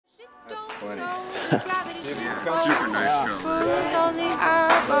Super nice show.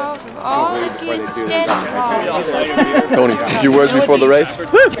 Tony, a few words before the race?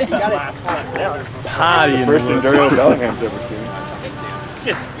 Party. First enduro Bellingham's ever seen.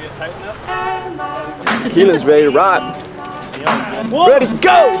 Keelan's ready to rock. Ready,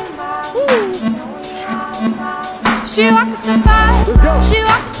 go! She walked the five, she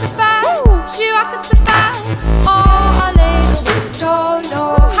walked the five, she walked the five. Oh, ladies, she don't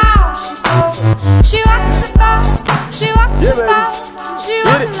know how she goes. She walked the five, she walked the five, she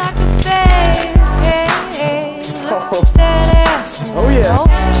walked like a babe. Look at that ass, oh yeah.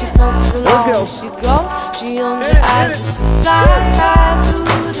 She floats along, she goes, she owns her eyes, and she flies high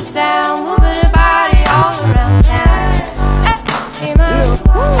through the sound, moving her body all around town. Hey, mommy,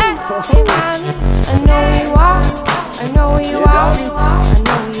 hey, mommy, I know you are. I know you are, I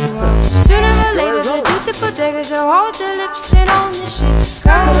know you are. Sooner or later, the duty protectors will hold the lips and on the ship.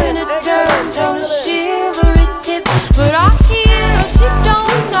 Coming to terms on a shivery tip. But our heroes, she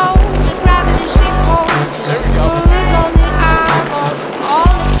don't know the gravity she holds. So she pulls on the eyeballs of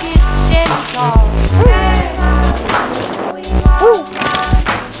all the kids standing tall. Hey, I know you are.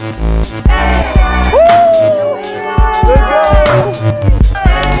 Hey, I know you are.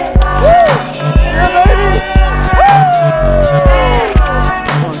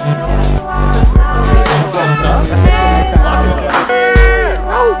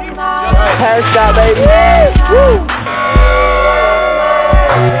 Hairstyle, baby. Woo!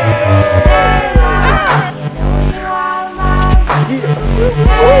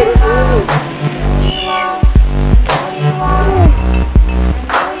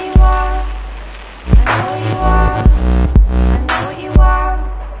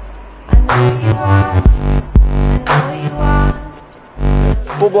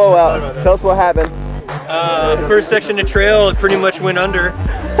 Full blowout. Tell us what happened. First section of trail, it pretty much went under,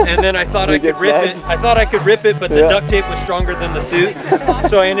 and then I thought I could rip it. I thought I could rip it, but the duct tape was stronger than the suit,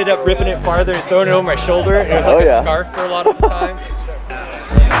 so I ended up ripping it farther and throwing it over my shoulder. And it was like a scarf for a lot of the time.